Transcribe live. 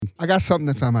I got something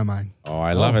that's on my mind. Oh,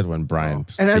 I love it when Brian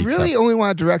And I speaks really up. only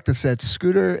want to direct this at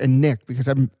Scooter and Nick because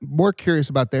I'm more curious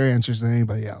about their answers than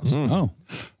anybody else. Oh.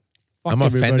 I'm Fuck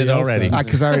everybody offended else already. then.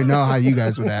 Because I already know how you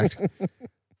guys would act.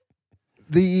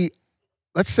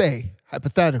 Let's say,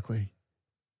 hypothetically,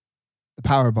 the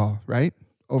Powerball, right?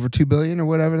 Over $2 billion or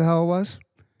whatever the hell it was.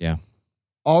 Yeah.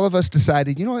 All of us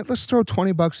decided, you know what? Let's throw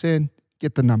 $20 in,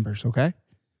 get the numbers, okay?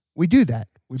 We do that.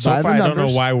 We So buy far, the I numbers. don't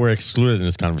know why we're excluded in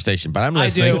this conversation, but I'm I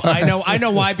listening. do. I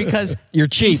know why, because You're you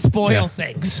cheap. spoil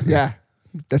things. Yeah,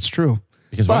 that's true.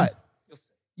 Because But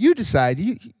you decide,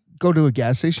 you go to a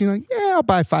gas station, you're like, yeah, I'll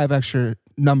buy 5 extra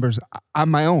numbers on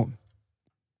my own.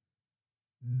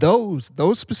 Those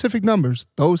specific numbers,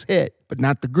 those hit, but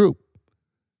not the group.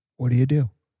 What do you do?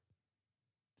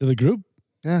 To the group?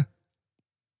 Yeah.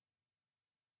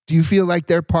 Do you feel like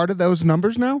they're part of those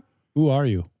numbers now? Who are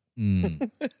you?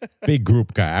 big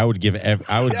group guy, I would give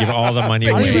all the money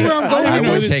You away. see where I'm going I with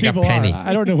would this? take a People penny.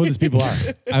 I don't know who these people are.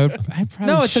 I'd probably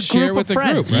No, it's a share group with of the group,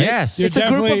 friends. right? Yes, You're It's a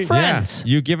group definitely- of friends.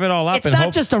 You give it all up It's and not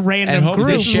hope, just a random and hope group.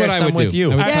 they This is share what I some would with do.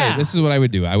 you. I would tell Yeah. you, this is what I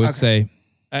would do. I would say,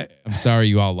 I'm sorry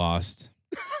you all lost.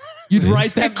 You'd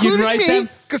write them. You'd Including write me, them.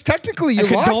 because technically you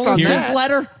A lost on condolences that.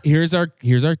 letter. Here's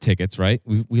our tickets, right?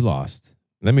 We lost.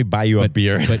 Let me buy you a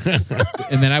beer. But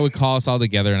and then I would call us all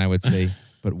together and I would say,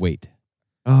 but wait.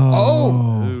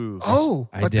 Oh,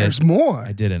 I but did. there's more.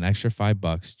 I did an extra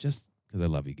 $5 just because I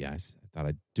love you guys. I thought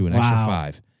I'd do an extra Wow.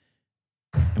 5.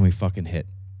 And we fucking hit.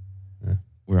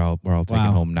 We're all taking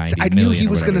Wow. home 90 I knew million he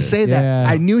or was whatever going to it is. say that. Yeah.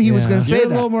 I knew he was Yeah. going to say You're a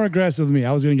little that. more aggressive than me.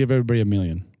 I was going to give everybody $1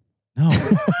 million. No.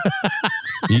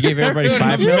 You gave everybody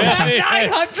 $5 You million. have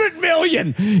 900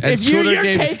 million. And If you Scooter your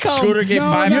gave take home, Scooter gave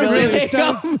 $5 your million. take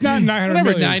home. It's not 900 Whatever,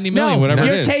 million. 90 million, whatever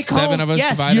your it is. take 7 home. of us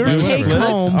Yes, divided your by take whatever.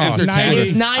 home After is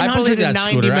taxes. I believe that,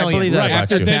 990 Scooter. I million. believe that Right, about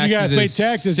after you. Then you taxes gotta pay is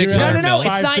taxes, you're 600 at No,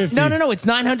 million. it's nine. 550. No, it's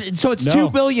 900. So it's No.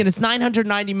 $2 billion. It's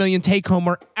 990 million take home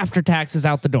or after taxes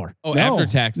out the door. Oh, No. after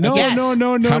tax. No, Yes.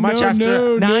 no. How much no, after?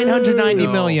 No, 990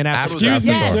 no. million after. Excuse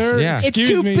me, Yes. sir. Yeah. It's Excuse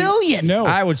 $2 me. billion. No.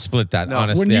 I would split that,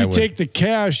 honestly. when I you would. take the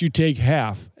cash, you take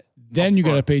half. Then you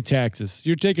got to pay taxes.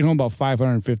 You're taking home about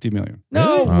 $550 million.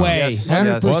 No way. Yes.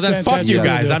 100%. Well, then fuck that's you what it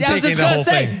guys. is. I'm Yeah, I was taking just the gonna whole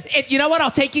say, thing. you know what? I'll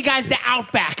take you guys to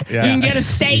Outback. Yeah. You can get a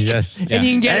steak, Yes. and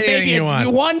you can get Anything maybe you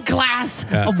want. one glass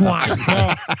of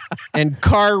wine. And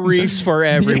car reefs for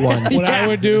everyone. What I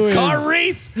would do is Car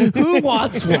wreaths. Who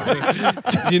wants one?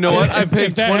 You know what? I'm paying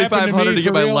if that happened $2,500 to me get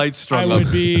for my real, lights strung I up.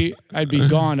 would be, I'd be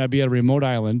gone. I'd be at a remote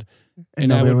island, and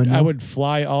nobody would know. I would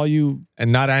fly all you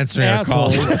And not answering our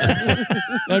assholes. calls.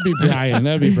 That'd be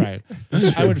Brian.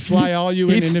 I would fly all you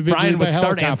in individually Brian by would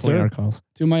start answering our helicopter calls.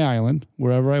 to my island,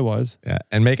 wherever I was, Yeah,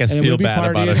 and make us and feel we'd be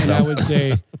bad about partying, and I ourselves. would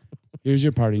say, "Here's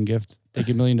your parting gift. Take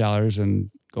 $1 million and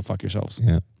go fuck yourselves."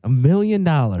 Yeah. $1 million.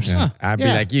 Yeah. I'd be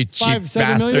Yeah. like, you cheap 5-7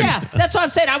 bastard. million. Yeah, that's what I'm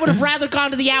saying. I would have rather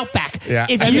gone to the Outback. Yeah.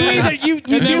 If And you then- either you And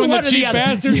then do when one the or the cheap other.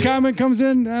 bastard comment comes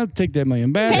in, I'll take that $1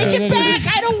 million back. Take And it then-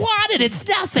 back. I don't want it. It's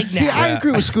nothing now. See, I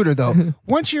agree with Scooter, though.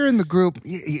 Once you're in the group,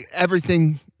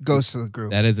 everything goes to the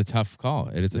group. That is a tough call.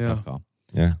 It is a tough call.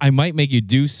 Yeah. I might make you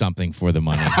do something for the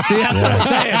money. See, that's what I'm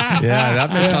saying. Yeah,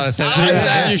 that makes a lot of sense.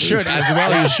 And you should as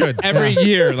well. You should. Every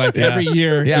year, every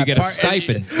year, Yeah, you get a part-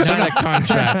 stipend. Sign a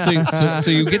contract.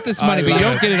 So you get this money, but you love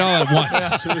don't it. get it all at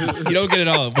once. You don't get it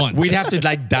all at once. We'd have to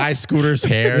dye Scooter's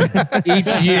hair.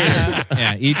 each year.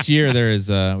 Yeah, each year there is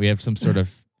we have some sort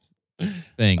of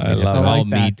thing. I that you have love to it. all I like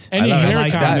that. meet. Any I love hair it. I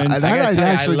like that. comments? I gotta I'd tell you,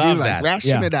 I actually love do like that.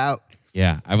 ration Yeah. it out.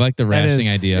 Yeah, I like the That rationing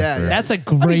is- idea. yeah, for, yeah. That's a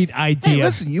great Hey, idea.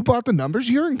 listen, you bought the numbers.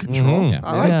 You're in control. Yeah.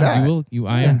 I like Yeah. that.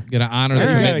 I am gonna honor the You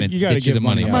gotta- commitment. you gotta Get you the give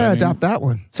money money. I out. might I mean- adopt that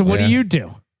one. So what Yeah. do you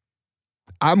do?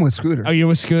 I'm with Scooter. Are you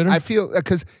a Scooter? I feel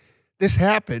because this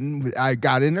happened. I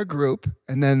got in a group,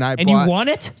 and then I and bought. you won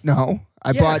it? No,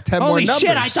 I bought 10 more Holy numbers.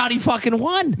 shit! I thought he fucking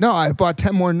won. No, I bought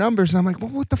 10 more numbers, and I'm like,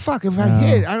 well, what the fuck? If I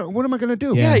hit, what am I gonna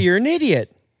do? Yeah, you're an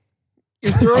idiot.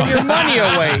 You're throwing your money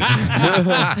away.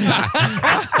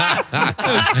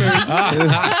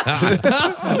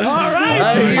 All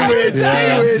right. He wins. He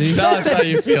wins. Tell us how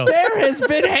you feel. There has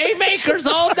been haymakers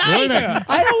all night. I don't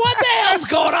know what the hell's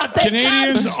going on. Thank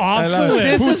Canadians God. off the list.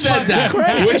 This Who is said that?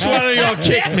 great. Which one of y'all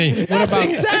kicked me? That's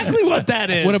exactly what that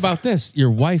is. What about this? Your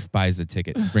wife buys the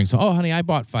ticket, brings home. Oh, honey, I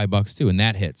bought $5 too, and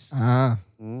that hits.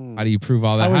 How do you prove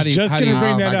all that? I was how do you, just how do gonna you,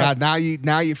 bring Oh that my up. God!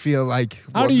 Now you feel like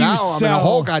How well, do you now I'm in a sell-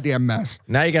 whole goddamn mess.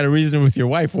 Now you got to reason with your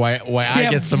wife why I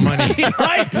get some money.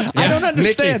 right? I don't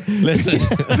understand. Nikki, listen.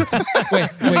 wait,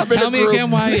 tell me again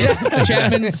why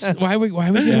Chapman's, why we give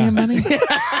him money?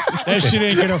 That shit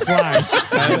ain't gonna fly.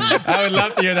 I would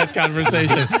love to hear that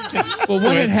conversation. Well,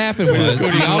 what had happened was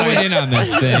we all went in on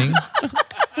this thing.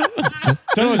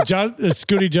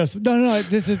 Scooty just no.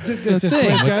 This is The this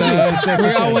thing with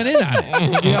we all went in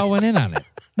on it. We all went in on it.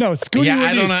 No, Scooty. Yeah,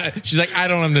 I wouldn't don't know. She's like, I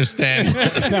don't understand.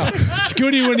 No,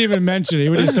 Scooty wouldn't even mention it. He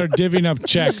would just start divvying up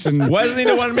checks and. Wasn't he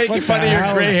the one making What fun the of your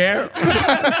hell? gray hair?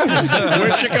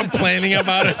 Weren't you complaining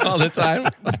about it all the time?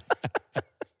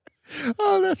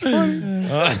 Oh, that's funny.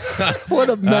 What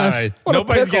a mess. All right. What a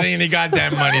Nobody's pickle. getting any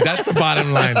goddamn money. That's the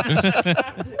bottom line.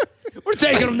 We're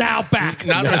taking them now back.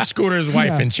 Not with Scooter's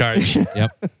wife in charge.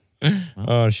 Yep.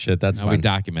 Oh, shit. That's Now we fun.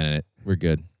 documented it. We're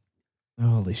good.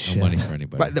 Holy No shit. money for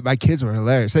anybody. My kids were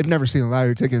hilarious. They've never seen a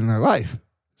lottery ticket in their life.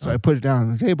 So I put it down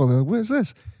on the table. They're like, what is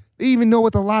this? They even know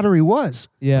what the lottery was.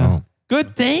 Yeah. Oh.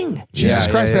 Good thing. Jesus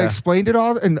Yeah, Christ, yeah, I yeah. explained it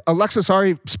all. And Alexis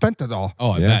already spent it all.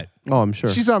 Oh, I Yeah. bet. Oh, I'm sure.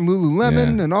 She's on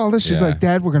Lululemon Yeah. and all this. She's Yeah. like,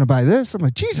 Dad, we're going to buy this. I'm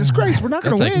like, Jesus Christ, we're not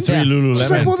going That's to like win. 3 Lululemon.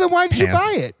 She's like, well, then why did you pants.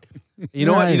 buy it? You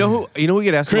know what? You know who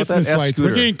get asked Christmas about that? Ask lights. We're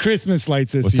Scooter. getting Christmas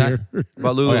lights this What's that? year.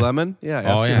 About Lululemon? Yeah. Ask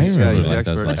Oh, yeah. him. I remember he's the like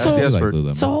those expert. lights. Ask the I like expert.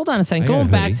 Lululemon. So hold on a second. I got a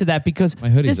Going back hoodie. to that because My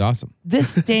hoodie's this, awesome.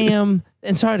 this damn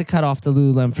and sorry to cut off the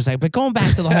Lululemon for a second, but going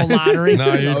back to the whole lottery.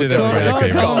 No, you did it. don't. Okay,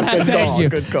 Good bro. call. Thank Good call. you.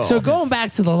 Good call. So going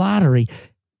back to the lottery,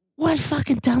 what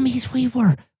fucking dummies we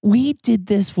were. We did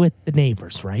this with the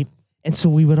neighbors, right? And so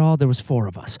we would all, there was 4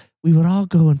 of us. We would all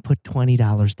go and put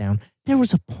 $20 down. There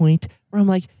was a point where I'm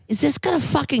like, is this going to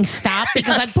fucking stop?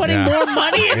 Because I'm putting Yeah. more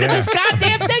money into this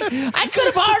goddamn thing. I could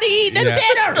have already eaten a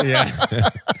dinner. Yeah.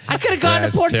 I could have gone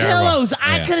That's to Portillo's. terrible.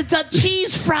 I Yeah. could have done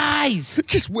cheese fries.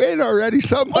 Just win already,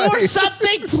 somebody. Or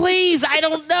something, please. I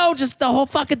don't know. Just the whole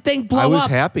fucking thing blow I was up.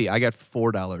 happy. I got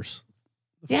 $4.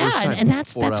 Yeah, first time, and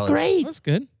that's $4. great. That's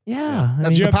good. Yeah. I That's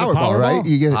mean, you the have the Powerball, right? Powerball?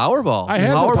 You get Powerball. I have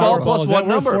the Powerball Powerball. plus Is that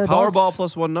one worth number. $4? Powerball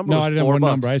plus one number No, was I didn't have $4. one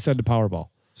number. I said the Powerball.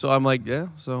 So I'm like, yeah.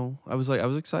 So I was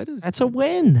excited. that's a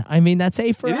win. I mean, that's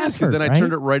A for It is effort. because then I right?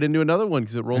 turned it right into another one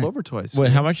because it rolled over twice.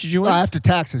 Wait, how much did you win? after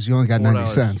taxes, you only got 90 $4.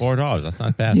 cents. $4. That's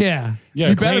not bad. Yeah. Yeah,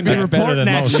 You better claim be it. That's better reporting than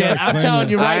that most. shit. Yeah, I'm claim telling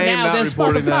it. you I right am now, not this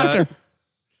reporting motherfucker. that.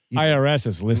 IRS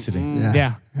is listening.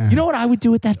 Yeah. You know what I would do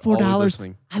with that Always $4?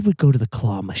 listening. I would go to the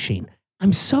claw machine.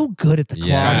 I'm so good at the claw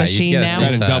Yeah, you machine get now.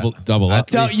 at Gotta least, double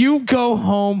up. at least- You go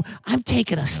home. I'm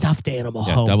taking a stuffed animal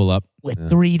Yeah, home double up. with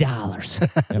 $3.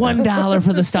 $1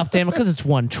 for the stuffed animal because it's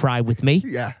one try with me.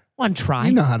 Yeah. One try.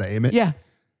 You know how to aim it. Yeah.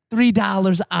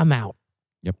 $3, I'm out.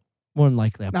 Yep. More than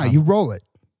likely. No, you roll it.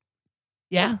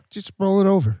 Yeah. Just roll it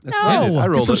over. That's No. what I did. I Get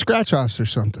rolled some it. scratch offs or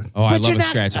something. Oh, I But love you're a not-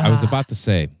 scratch. I was about to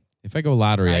say, if I go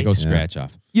lottery, I go Right. scratch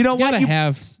off. You know You gotta what? You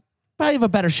have. probably have a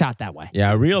better shot that way.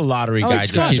 Yeah, a real lottery I guy like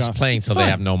just keeps scratch-offs. playing It's till they fun.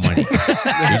 have no money.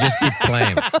 You just keep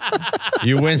playing.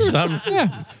 You win some,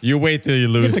 you wait till you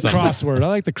lose It's the some. crossword. I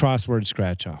like the crossword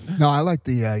scratch off. No, I like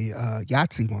the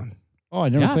Yahtzee one. Oh, I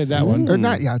never played that one. Or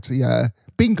not Yahtzee,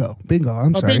 bingo. Bingo,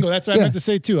 I'm Oh, sorry. bingo. That's what I Yeah. meant to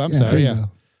say too. I'm Yeah, sorry. bingo. Yeah.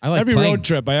 I like Every playing. road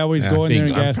trip, I always Yeah, go in there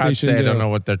bingo. and I'm gas proud to station. say I do don't it. know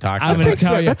what they're talking I'm about. gonna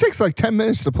tell you. That takes like 10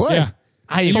 minutes to play. Yeah.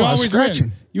 I You am, always scratching.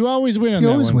 win. You always win on You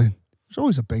that always one. win. There's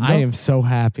always a bingo. I am so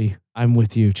happy. I'm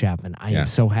with you, Chapman. I Yeah. am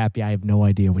so happy. I have no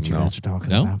idea what you No. guys are talking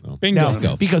No? about. No. Bingo.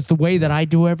 No, because the way that I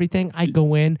do everything, I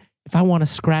go in. If I want to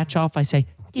scratch off, I say,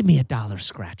 "Give me $1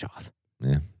 scratch off."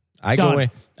 Yeah. I Done.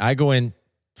 go in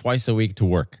twice a week to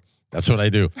work. That's what I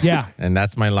do. Yeah, And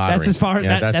that's my lottery. that's as far.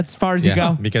 Yeah, That's as far as you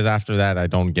go. Because after that, I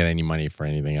don't get any money for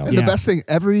anything else. And Yeah. the best thing,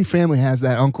 every family has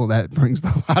that uncle that brings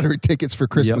the lottery tickets for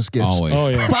Christmas gifts. Always. Oh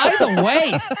yeah. By the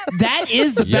way, that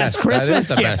is the Yes, best that Christmas is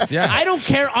the gift. best, yeah. I don't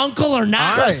care, uncle or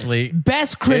not. Honestly,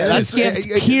 Best Christmas gift.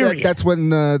 Period. That's when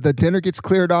the dinner gets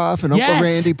cleared off and Yes. Uncle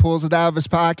Randy pulls it out of his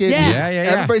pocket. Yeah. and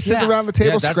Yeah. Everybody's sitting Yeah. around the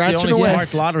table that's scratching the only away.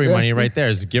 smart lottery money right there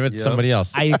is give it to somebody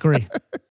else. I agree.